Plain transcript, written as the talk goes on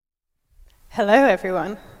Hello,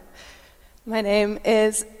 everyone. My name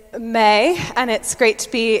is May, and it's great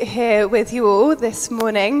to be here with you all this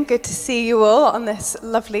morning. Good to see you all on this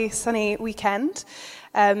lovely sunny weekend.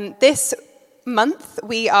 This month,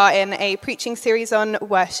 we are in a preaching series on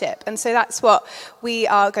worship, and so that's what we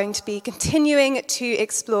are going to be continuing to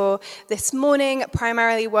explore this morning,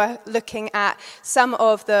 primarily looking at some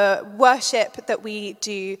of the worship that we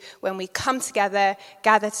do when we come together,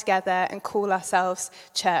 gather together, and call ourselves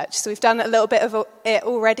church. So we've done a little bit of it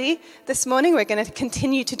already this morning. We're going to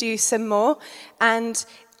continue to do some more, and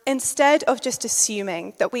instead of just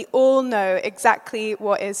assuming that we all know exactly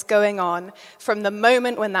what is going on from the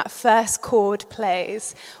moment when that first chord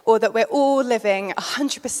plays, or that we're all living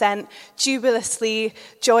 100% jubilously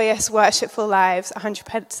joyous, worshipful lives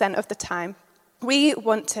 100% of the time, we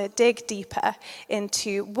want to dig deeper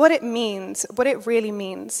into what it means, what it really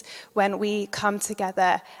means when we come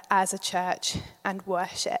together as a church and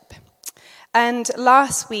worship. And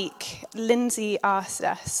last week, Lindsay asked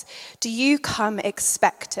us, do you come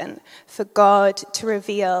expectant for God to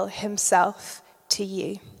reveal himself to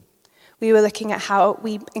you? We were looking at how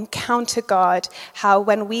we encounter God, how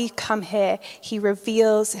when we come here, he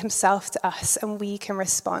reveals himself to us and we can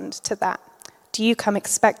respond to that. Do you come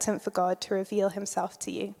expectant for God to reveal himself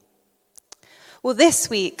to you? Well, this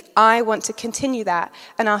week, I want to continue that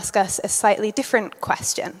and ask us a slightly different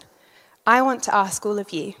question. I want to ask all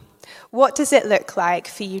of you, what does it look like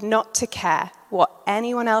for you not to care what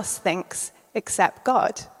anyone else thinks except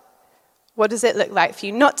God? What does it look like for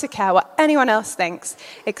you not to care what anyone else thinks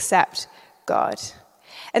except God?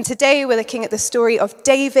 And today we're looking at the story of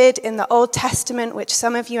David in the Old Testament, which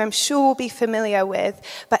some of you I'm sure will be familiar with,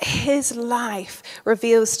 but his life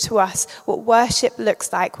reveals to us what worship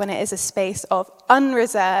looks like when it is a space of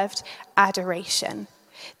unreserved adoration.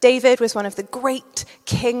 David was one of the great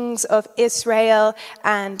kings of Israel,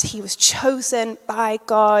 and he was chosen by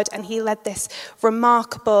God, and he led this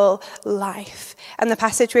remarkable life. And the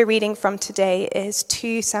passage we're reading from today is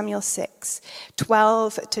 2 Samuel 6,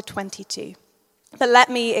 12 to 22. But let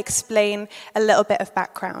me explain a little bit of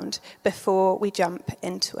background before we jump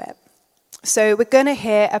into it. So we're going to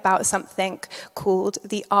hear about something called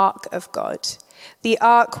the Ark of God. The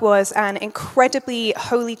Ark was an incredibly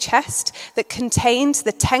holy chest that contained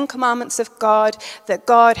the 10 commandments of God that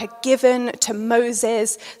God had given to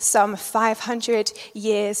Moses some 500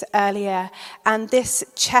 years earlier. And this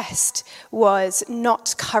chest was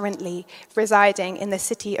not currently residing in the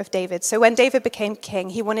city of David. So when David became king,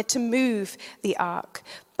 he wanted to move the Ark.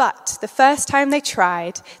 But the first time they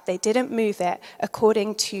tried, they didn't move it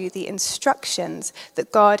according to the instructions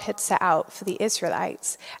that God had set out for the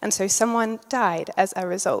Israelites. And so someone died as a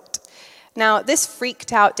result. Now, this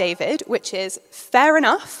freaked out David, which is fair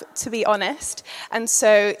enough, to be honest. And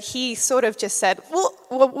so he sort of just said, well,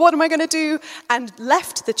 what am I going to do? And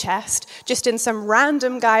left the chest just in some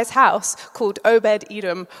random guy's house called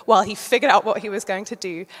Obed-Edom while he figured out what he was going to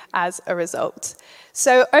do as a result.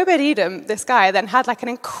 So Obed-Edom, this guy, then had like an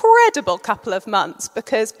incredible couple of months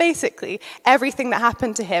because basically everything that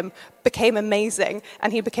happened to him became amazing,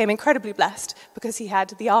 and he became incredibly blessed because he had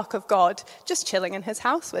the Ark of God just chilling in his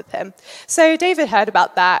house with him. So David heard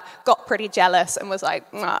about that, got pretty jealous, and was like,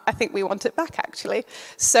 I think we want it back, actually.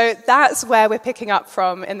 So that's where we're picking up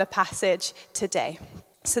from in the passage today.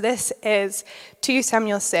 So this is 2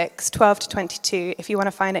 Samuel 6, 12 to 22, if you want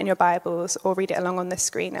to find it in your Bibles or read it along on the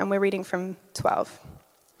screen, and we're reading from 12.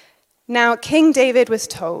 Now King David was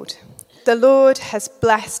told, "The Lord has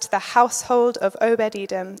blessed the household of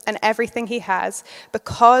Obed-Edom and everything he has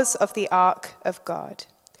because of the Ark of God."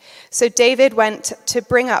 So David went to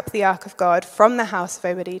bring up the Ark of God from the house of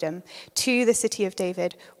Obed-Edom to the city of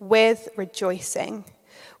David with rejoicing.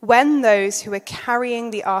 When those who were carrying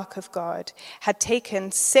the Ark of God had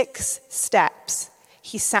taken 6 steps,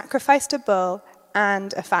 he sacrificed a bull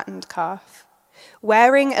and a fattened calf.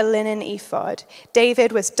 Wearing a linen ephod,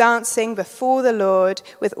 David was dancing before the Lord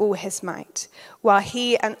with all his might, while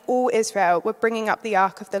he and all Israel were bringing up the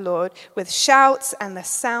Ark of the Lord with shouts and the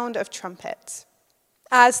sound of trumpets.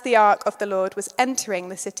 As the Ark of the Lord was entering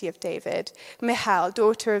the city of David, Michal,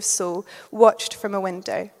 daughter of Saul, watched from a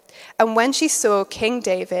window. And when she saw King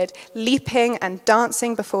David leaping and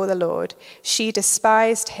dancing before the Lord, she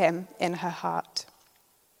despised him in her heart.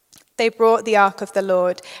 They brought the Ark of the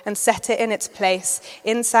Lord and set it in its place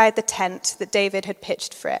inside the tent that David had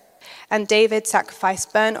pitched for it. And David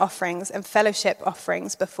sacrificed burnt offerings and fellowship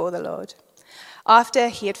offerings before the Lord. After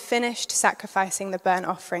he had finished sacrificing the burnt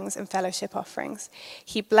offerings and fellowship offerings,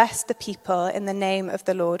 he blessed the people in the name of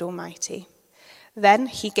the Lord Almighty. Then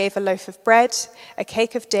he gave a loaf of bread, a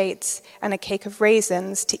cake of dates, and a cake of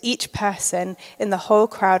raisins to each person in the whole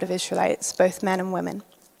crowd of Israelites, both men and women,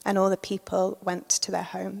 and all the people went to their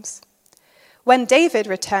homes. When David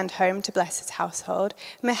returned home to bless his household,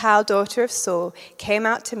 Michal, daughter of Saul, came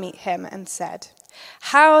out to meet him and said,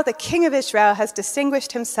 "How the king of Israel has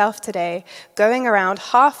distinguished himself today, going around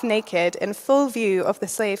half naked in full view of the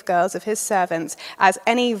slave girls of his servants, as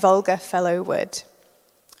any vulgar fellow would."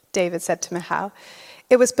 David said to Michal,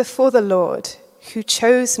 "It was before the Lord who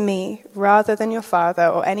chose me rather than your father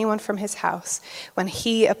or anyone from his house when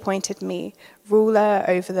he appointed me ruler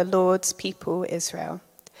over the Lord's people Israel.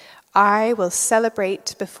 I will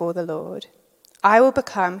celebrate before the Lord. I will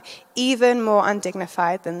become even more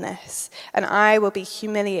undignified than this, and I will be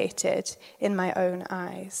humiliated in my own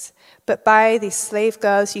eyes. But by these slave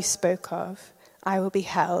girls you spoke of, I will be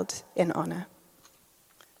held in honor."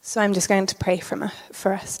 So I'm just going to pray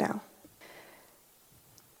for us now.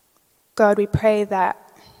 God, we pray that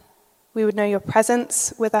we would know your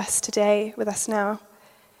presence with us today, with us now,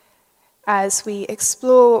 as we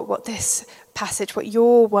explore what this passage, what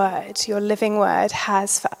your word, your living word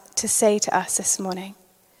has to say to us this morning.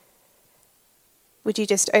 Would you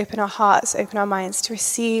just open our hearts, open our minds to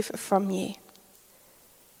receive from you?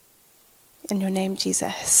 In your name,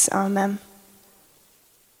 Jesus. Amen.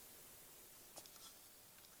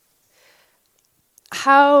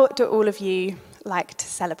 How do all of you like to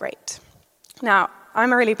celebrate? Now,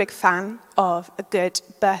 I'm a really big fan of a good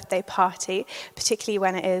birthday party, particularly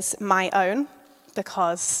when it is my own,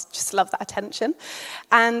 because I just love that attention.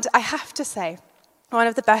 And I have to say, one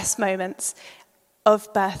of the best moments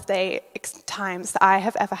of birthday times that I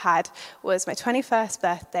have ever had was my 21st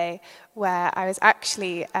birthday, where I was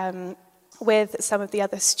actually with some of the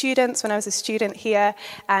other students when I was a student here,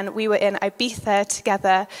 and we were in Ibiza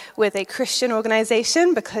together with a Christian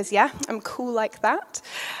organization because, yeah, I'm cool like that.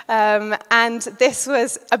 And this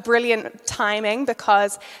was a brilliant timing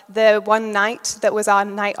because the one night that was our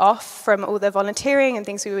night off from all the volunteering and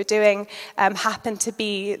things we were doing happened to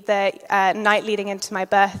be the night leading into my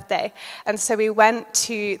birthday. And so we went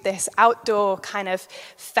to this outdoor kind of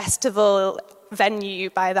festival venue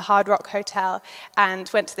by the Hard Rock Hotel and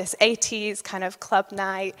went to this 80s kind of club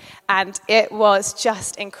night, and it was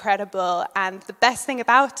just incredible. And the best thing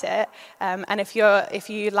about it, and if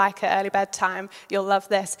you like an early bedtime, you'll love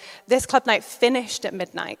this club night finished at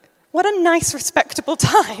midnight. What a nice, respectable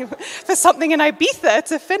time for something in Ibiza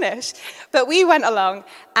to finish. But we went along,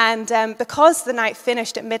 and because the night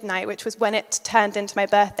finished at midnight, which was when it turned into my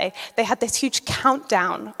birthday, they had this huge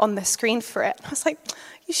countdown on the screen for it. I was like,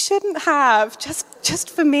 you shouldn't have, just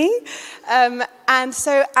for me. And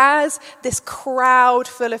so as this crowd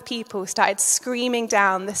full of people started screaming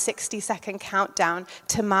down the 60-second countdown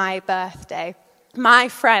to my birthday, my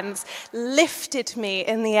friends lifted me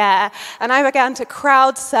in the air, and I began to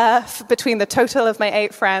crowd surf between the total of my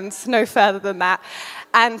 8 friends, no further than that.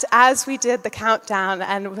 And as we did the countdown,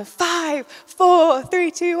 and 5, 4,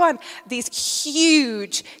 3, 2, 1, these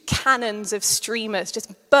huge cannons of streamers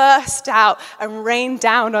just burst out and rained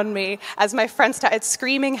down on me as my friends started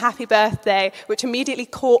screaming happy birthday, which immediately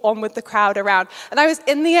caught on with the crowd around. And I was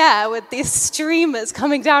in the air with these streamers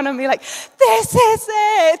coming down on me like, this is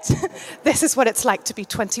it! This is what it's like to be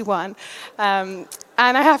 21. And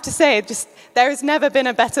I have to say, there has never been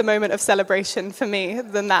a better moment of celebration for me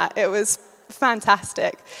than that. It was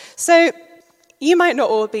fantastic. So you might not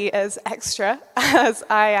all be as extra as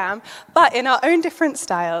I am, but in our own different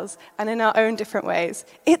styles and in our own different ways,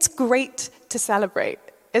 it's great to celebrate,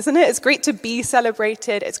 isn't it? It's great to be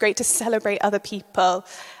celebrated. It's great to celebrate other people.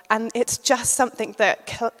 And it's just something that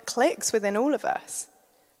clicks within all of us.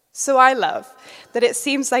 So I love that it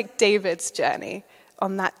seems like David's journey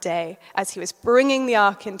on that day, as he was bringing the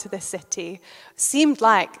ark into the city, seemed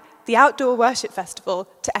like the outdoor worship festival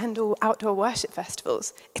to end all outdoor worship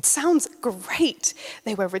festivals. It sounds great.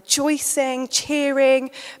 They were rejoicing,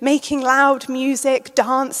 cheering, making loud music,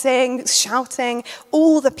 dancing, shouting.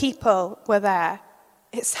 All the people were there.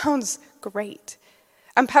 It sounds great.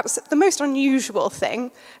 And perhaps the most unusual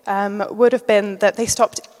thing would have been that they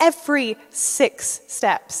stopped every 6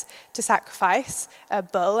 steps to sacrifice a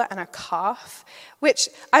bull and a calf, which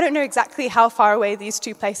I don't know exactly how far away these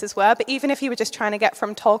 2 places were, but even if you were just trying to get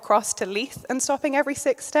from Tollcross to Leith and stopping every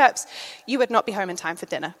 6 steps, you would not be home in time for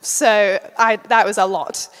dinner. So that was a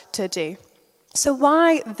lot to do. So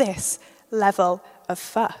why this level of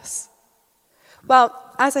fuss? Well,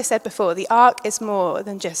 as I said before, the ark is more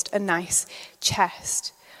than just a nice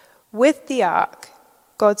chest. With the ark,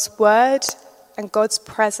 God's word and God's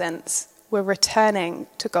presence were returning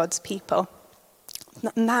to God's people.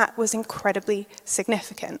 And that was incredibly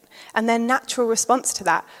significant. And their natural response to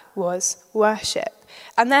that was worship.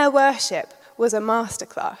 And their worship was a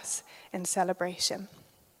masterclass in celebration.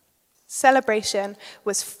 Celebration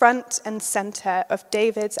was front and center of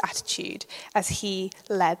David's attitude as he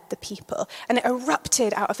led the people. And it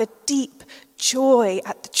erupted out of a deep joy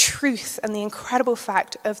at the truth and the incredible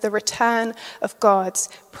fact of the return of God's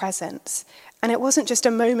presence. And it wasn't just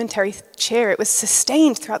a momentary cheer, it was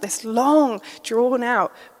sustained throughout this long,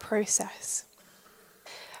 drawn-out process.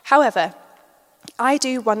 However, I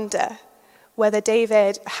do wonder whether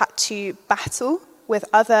David had to battle with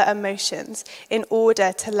other emotions in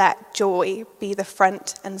order to let joy be the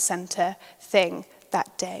front and center thing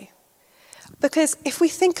that day. Because if we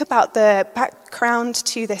think about the background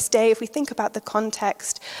to this day, if we think about the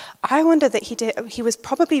context, I wonder that he was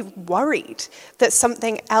probably worried that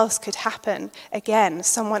something else could happen again,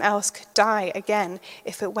 someone else could die again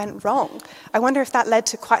if it went wrong. I wonder if that led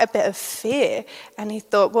to quite a bit of fear, and he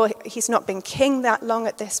thought, well, he's not been king that long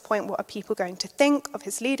at this point, what are people going to think of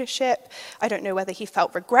his leadership? I don't know whether he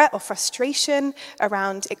felt regret or frustration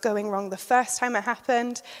around it going wrong the first time it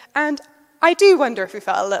happened, and I do wonder if he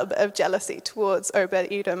felt a little bit of jealousy towards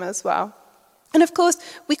Obed-Edom as well. And of course,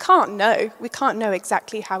 we can't know. We can't know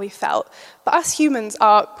exactly how he felt. But us humans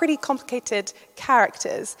are pretty complicated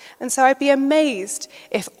characters. And so I'd be amazed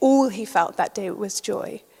if all he felt that day was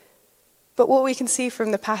joy. But what we can see from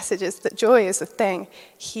the passage is that joy is the thing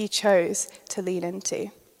he chose to lean into.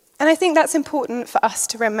 And I think that's important for us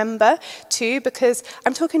to remember too, because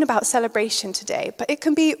I'm talking about celebration today, but it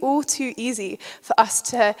can be all too easy for us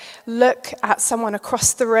to look at someone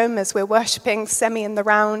across the room as we're worshipping semi in the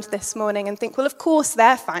round this morning and think, well, of course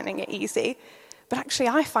they're finding it easy, but actually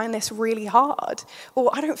I find this really hard,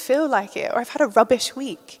 or I don't feel like it, or I've had a rubbish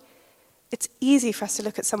week. It's easy for us to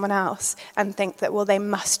look at someone else and think that, well, they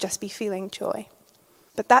must just be feeling joy.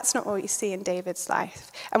 But that's not what we see in David's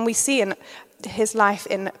life. And we see in his life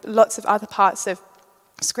in lots of other parts of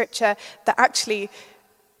Scripture that actually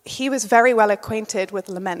he was very well acquainted with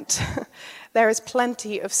lament. There is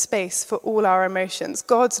plenty of space for all our emotions.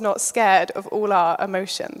 God's not scared of all our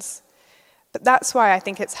emotions. But that's why I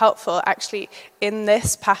think it's helpful actually in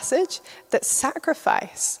this passage that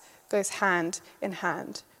sacrifice goes hand in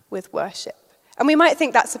hand with worship. And we might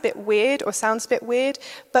think that's a bit weird or sounds a bit weird,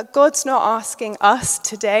 but God's not asking us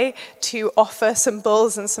today to offer some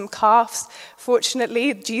bulls and some calves.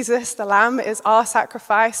 Fortunately, Jesus, the Lamb, is our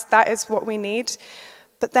sacrifice. That is what we need.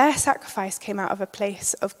 But their sacrifice came out of a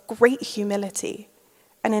place of great humility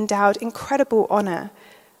and endowed incredible honor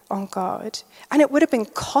on God. And it would have been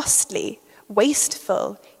costly,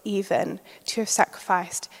 wasteful even, to have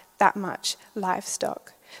sacrificed that much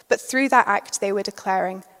livestock. But through that act, they were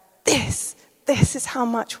declaring, This is how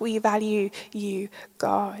much we value you,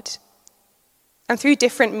 God. And through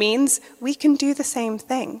different means, we can do the same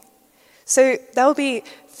thing. So there'll be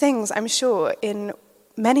things, I'm sure, in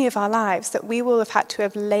many of our lives that we will have had to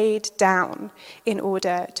have laid down in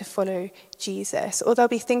order to follow Jesus. Or there'll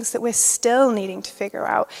be things that we're still needing to figure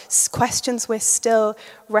out, questions we're still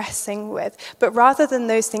wrestling with. But rather than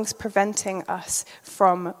those things preventing us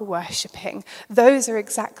from worshipping, those are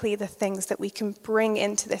exactly the things that we can bring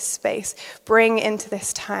into this space, bring into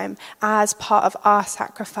this time as part of our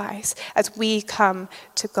sacrifice as we come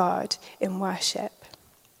to God in worship.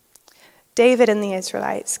 David and the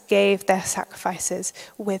Israelites gave their sacrifices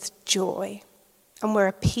with joy, and we're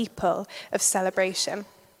a people of celebration.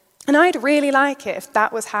 And I'd really like it if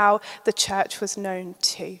that was how the church was known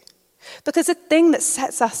too. Because the thing that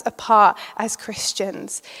sets us apart as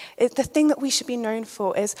Christians, the thing that we should be known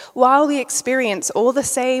for is while we experience all the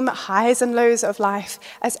same highs and lows of life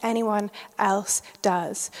as anyone else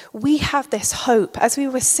does, we have this hope. As we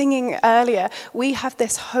were singing earlier, we have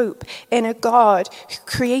this hope in a God who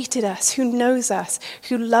created us, who knows us,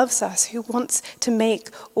 who loves us, who wants to make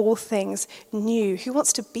all things new, who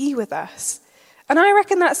wants to be with us. And I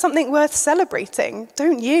reckon that's something worth celebrating,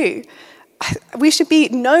 don't you? We should be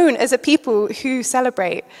known as a people who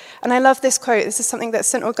celebrate. And I love this quote. This is something that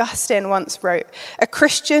St. Augustine once wrote. A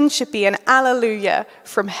Christian should be an alleluia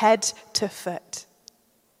from head to foot.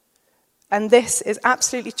 And this is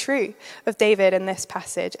absolutely true of David in this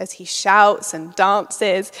passage as he shouts and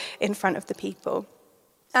dances in front of the people.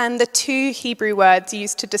 And the two Hebrew words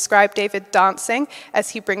used to describe David dancing as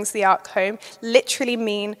he brings the ark home literally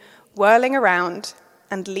mean whirling around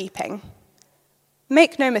and leaping.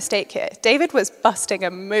 Make no mistake here, David was busting a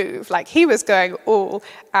move, like he was going all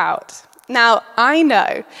out. Now, I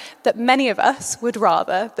know that many of us would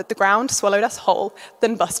rather that the ground swallowed us whole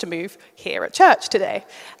than bust a move here at church today.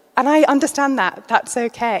 And I understand that, that's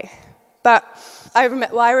okay. But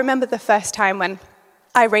I remember the first time when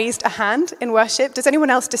I raised a hand in worship. Does anyone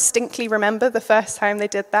else distinctly remember the first time they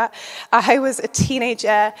did that? I was a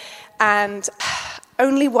teenager, and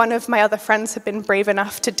only one of my other friends had been brave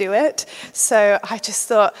enough to do it. So I just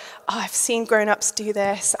thought, I've seen grown-ups do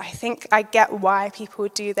this. I think I get why people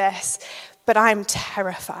do this, but I'm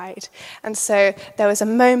terrified. And so there was a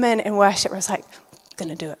moment in worship where I was like, I'm going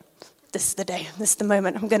to do it. This is the day. This is the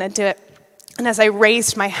moment. I'm going to do it. And as I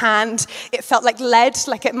raised my hand, it felt like lead,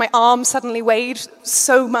 my arm suddenly weighed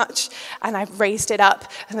so much. And I raised it up,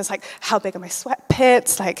 and I was like, how big are my sweat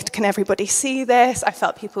pits? Can everybody see this? I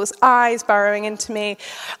felt people's eyes burrowing into me.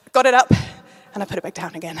 Got it up, and I put it back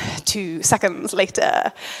down again 2 seconds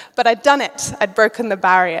later. But I'd done it. I'd broken the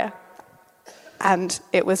barrier. And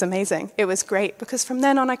it was amazing. It was great, because from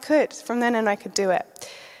then on I could do it.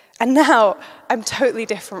 And now I'm totally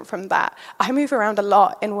different from that. I move around a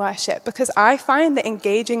lot in worship because I find that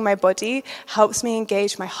engaging my body helps me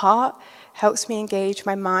engage my heart, helps me engage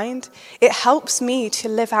my mind. It helps me to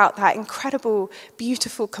live out that incredible,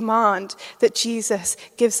 beautiful command that Jesus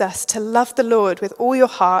gives us to love the Lord with all your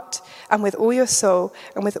heart and with all your soul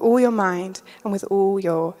and with all your mind and with all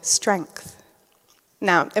your strength.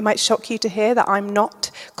 Now, it might shock you to hear that I'm not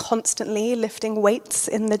constantly lifting weights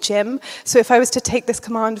in the gym. So if I was to take this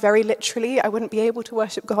command very literally, I wouldn't be able to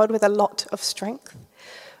worship God with a lot of strength.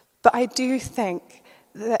 But I do think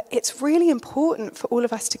that it's really important for all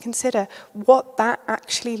of us to consider what that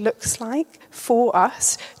actually looks like for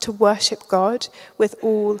us to worship God with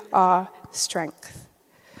all our strength.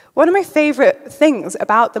 One of my favorite things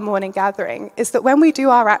about the morning gathering is that when we do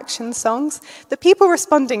our action songs, the people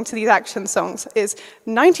responding to these action songs is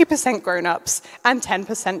 90% grown-ups and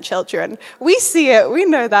 10% children. We see it, we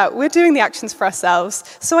know that, we're doing the actions for ourselves,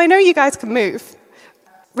 so I know you guys can move.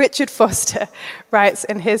 Richard Foster writes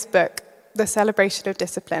in his book, The Celebration of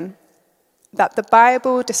Discipline, that the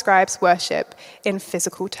Bible describes worship in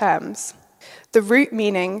physical terms. The root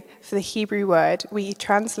meaning for the Hebrew word we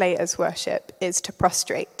translate as worship is to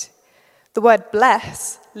prostrate. The word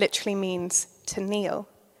bless literally means to kneel.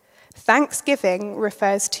 Thanksgiving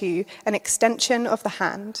refers to an extension of the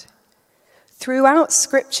hand. Throughout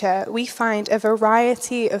Scripture, we find a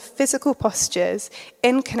variety of physical postures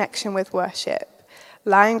in connection with worship.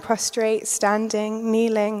 Lying prostrate, standing,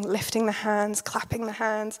 kneeling, lifting the hands, clapping the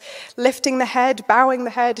hands, lifting the head, bowing the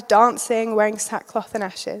head, dancing, wearing sackcloth and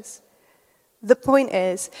ashes. The point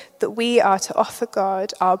is that we are to offer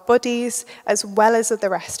God our bodies as well as the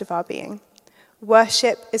rest of our being.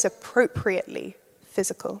 Worship is appropriately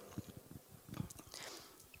physical.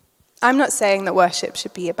 I'm not saying that worship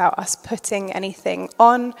should be about us putting anything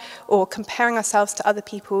on or comparing ourselves to other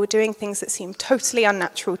people, doing things that seem totally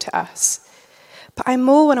unnatural to us. But I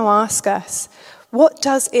more want to ask us, what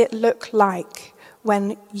does it look like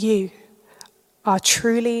when you are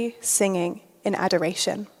truly singing in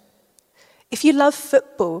adoration? If you love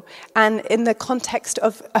football, and in the context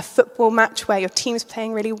of a football match where your team's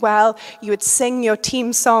playing really well, you would sing your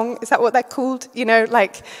team song. Is that what they're called?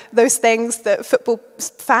 Those things that football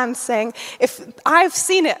fans sing. If I've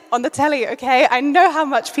seen it on the telly, okay? I know how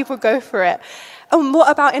much people go for it. And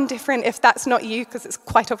what about indifferent if that's not you, because it's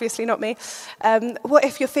quite obviously not me? What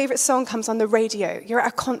if your favorite song comes on the radio? You're at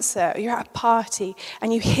a concert, you're at a party,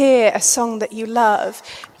 and you hear a song that you love.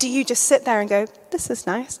 Do you just sit there and go, this is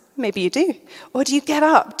nice? Maybe you do. Or do you get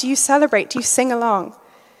up? Do you celebrate? Do you sing along?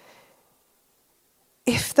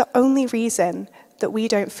 If the only reason that we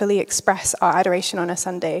don't fully express our adoration on a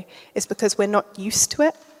Sunday is because we're not used to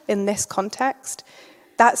it in this context,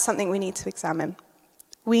 that's something we need to examine.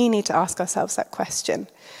 We need to ask ourselves that question.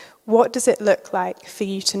 What does it look like for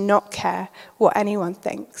you to not care what anyone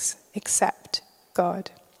thinks except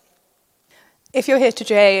God? If you're here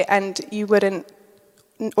today and you wouldn't,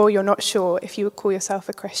 or you're not sure if you would call yourself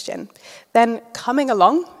a Christian, then coming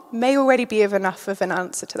along may already be enough of an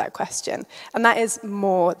answer to that question, and that is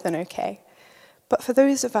more than okay. But for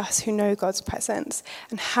those of us who know God's presence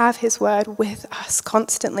and have his word with us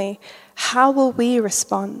constantly, how will we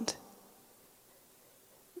respond?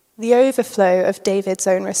 The overflow of David's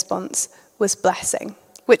own response was blessing,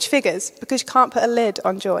 which figures because you can't put a lid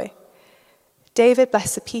on joy. David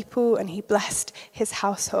blessed the people and he blessed his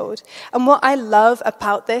household. And what I love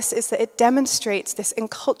about this is that it demonstrates this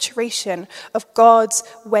enculturation of God's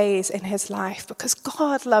ways in his life, because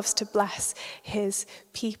God loves to bless his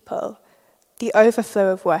people. The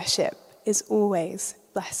overflow of worship is always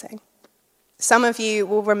blessing. Some of you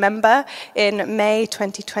will remember in May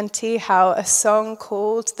 2020 how a song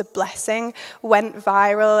called The Blessing went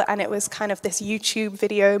viral, and it was kind of this YouTube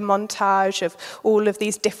video montage of all of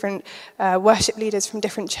these different worship leaders from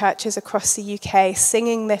different churches across the UK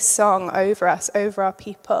singing this song over us, over our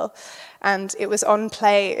people. And it was on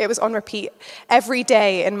repeat every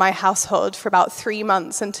day in my household for about 3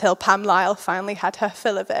 months until Pam Lyle finally had her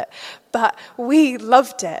fill of it. But we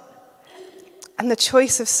loved it. And the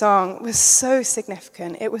choice of song was so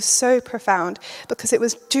significant, it was so profound, because it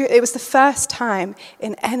was the first time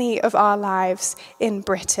in any of our lives in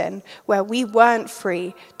Britain where we weren't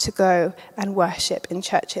free to go and worship in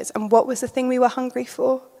churches. And what was the thing we were hungry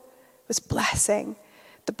for? It was blessing.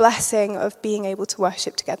 The blessing of being able to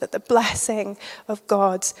worship together, the blessing of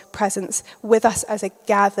God's presence with us as a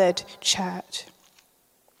gathered church.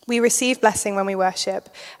 We receive blessing when we worship,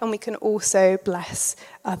 and we can also bless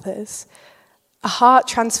others. A heart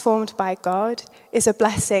transformed by God is a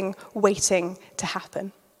blessing waiting to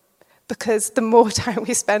happen. Because the more time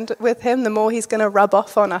we spend with him, the more he's going to rub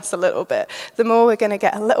off on us a little bit. The more we're going to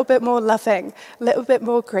get a little bit more loving, a little bit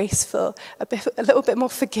more graceful, a little bit more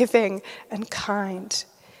forgiving and kind.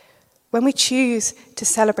 When we choose to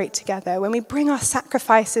celebrate together, when we bring our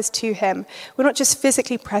sacrifices to him, we're not just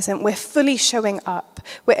physically present, we're fully showing up.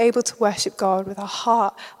 We're able to worship God with our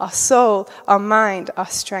heart, our soul, our mind, our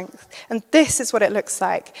strength. And this is what it looks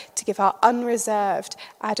like to give our unreserved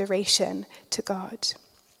adoration to God.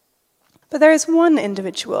 But there is one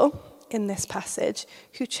individual in this passage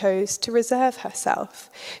who chose to reserve herself,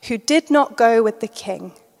 who did not go with the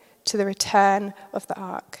king to the return of the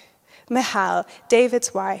ark. Michal,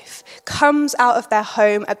 David's wife, comes out of their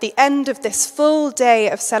home at the end of this full day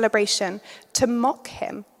of celebration to mock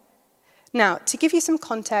him. Now, to give you some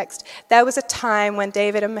context, there was a time when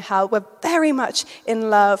David and Michal were very much in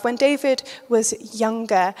love, when David was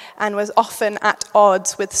younger and was often at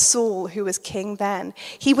odds with Saul, who was king then.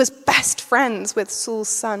 He was best friends with Saul's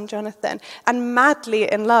son, Jonathan, and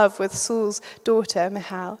madly in love with Saul's daughter,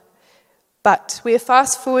 Michal. But we are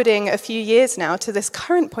fast forwarding a few years now to this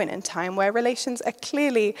current point in time where relations are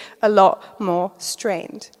clearly a lot more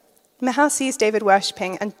strained. Michal sees David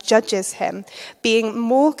worshipping and judges him, being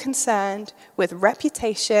more concerned with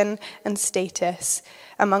reputation and status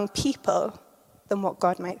among people than what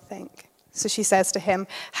God might think. So she says to him,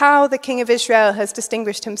 "How the king of Israel has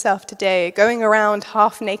distinguished himself today, going around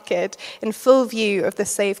half naked in full view of the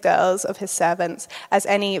slave girls of his servants, as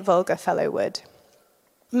any vulgar fellow would."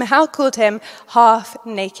 Michal called him half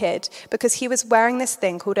naked because he was wearing this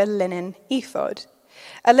thing called a linen ephod.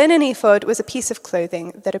 A linen ephod was a piece of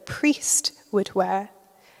clothing that a priest would wear.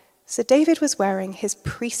 So David was wearing his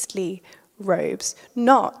priestly robes,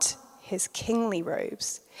 not his kingly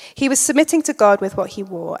robes. He was submitting to God with what he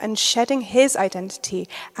wore and shedding his identity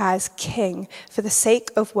as king for the sake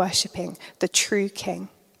of worshipping the true king.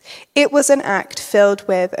 It was an act filled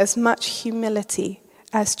with as much humility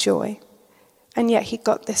as joy. And yet he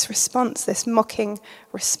got this response, this mocking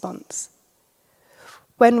response.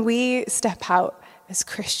 When we step out as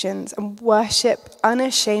Christians and worship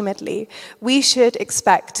unashamedly, we should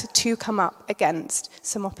expect to come up against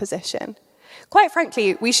some opposition. Quite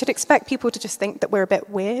frankly, we should expect people to just think that we're a bit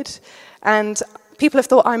weird. And people have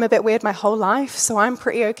thought I'm a bit weird my whole life, so I'm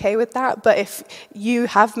pretty okay with that. But if you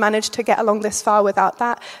have managed to get along this far without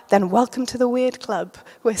that, then welcome to the Weird Club.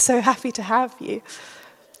 We're so happy to have you.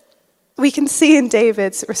 We can see in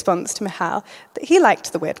David's response to Michal that he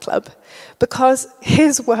liked the Weird Club because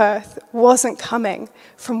his worth wasn't coming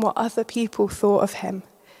from what other people thought of him,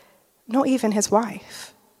 not even his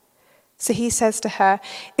wife. So he says to her,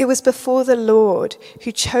 "It was before the Lord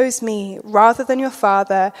who chose me rather than your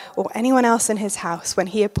father or anyone else in his house when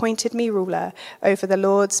he appointed me ruler over the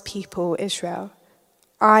Lord's people, Israel.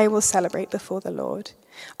 I will celebrate before the Lord.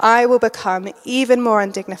 I will become even more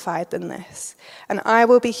undignified than this, and I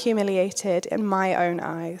will be humiliated in my own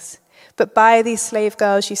eyes. But by these slave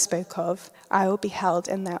girls you spoke of, I will be held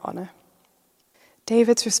in their honor."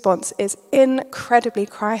 David's response is incredibly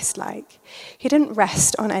Christ-like. He didn't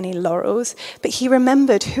rest on any laurels, but he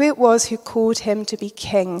remembered who it was who called him to be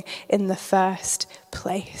king in the first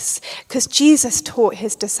place. Because Jesus taught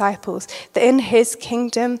his disciples that in his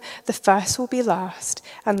kingdom, the first will be last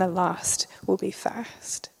and the last will be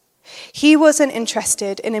first. He wasn't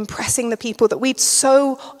interested in impressing the people that we'd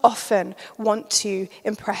so often want to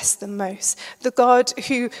impress the most. The God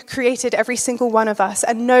who created every single one of us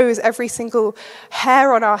and knows every single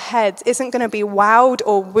hair on our heads isn't going to be wowed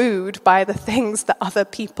or wooed by the things that other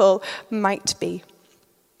people might be.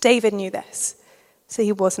 David knew this, so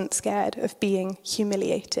he wasn't scared of being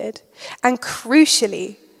humiliated. And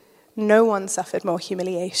crucially, no one suffered more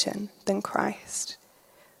humiliation than Christ.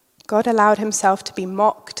 God allowed himself to be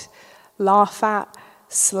mocked, laughed at,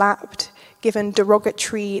 slapped, given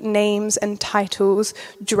derogatory names and titles,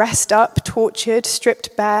 dressed up, tortured,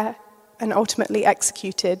 stripped bare, and ultimately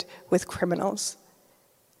executed with criminals.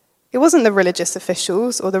 It wasn't the religious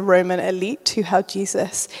officials or the Roman elite who held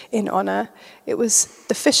Jesus in honor. It was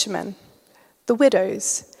the fishermen, the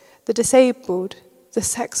widows, the disabled, the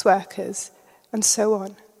sex workers, and so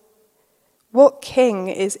on. What king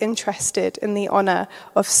is interested in the honor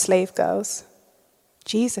of slave girls?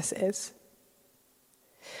 Jesus is.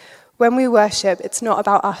 When we worship, it's not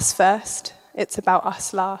about us first, it's about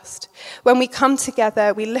us last. When we come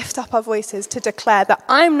together, we lift up our voices to declare that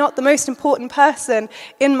I'm not the most important person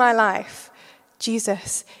in my life.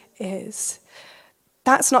 Jesus is.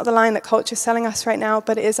 That's not the line that culture is selling us right now,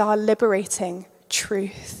 but it is our liberating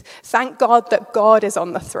truth. Thank God that God is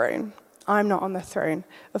on the throne. I'm not on the throne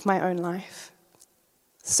of my own life.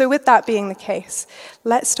 So with that being the case,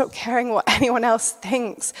 let's stop caring what anyone else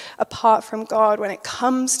thinks apart from God when it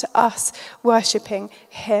comes to us worshiping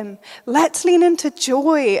him. Let's lean into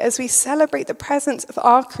joy as we celebrate the presence of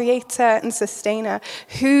our Creator and Sustainer,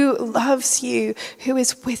 who loves you, who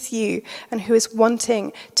is with you, and who is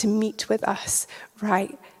wanting to meet with us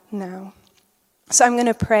right now. So I'm going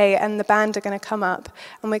to pray, and the band are going to come up,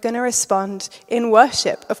 and we're going to respond in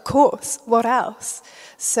worship, of course. What else?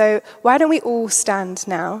 So why don't we all stand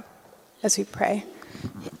now as we pray?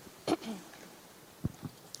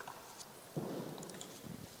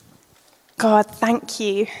 God, thank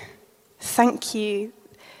you. Thank you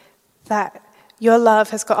that your love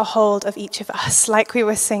has got a hold of each of us, like we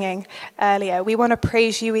were singing earlier. We want to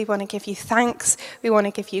praise you. We want to give you thanks. We want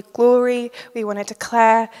to give you glory. We want to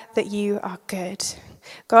declare that you are good.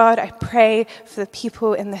 God, I pray for the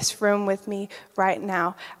people in this room with me right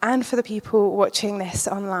now and for the people watching this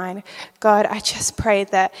online. God, I just pray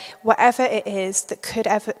that whatever it is that could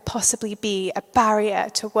ever possibly be a barrier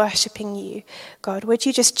to worshiping you, God, would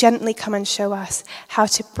you just gently come and show us how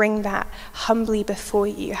to bring that humbly before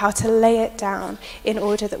you, how to lay it down in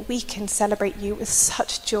order that we can celebrate you with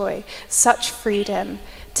such joy, such freedom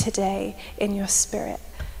today in your Spirit.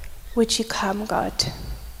 Would you come, God?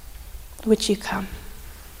 Would you come?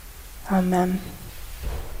 Amen.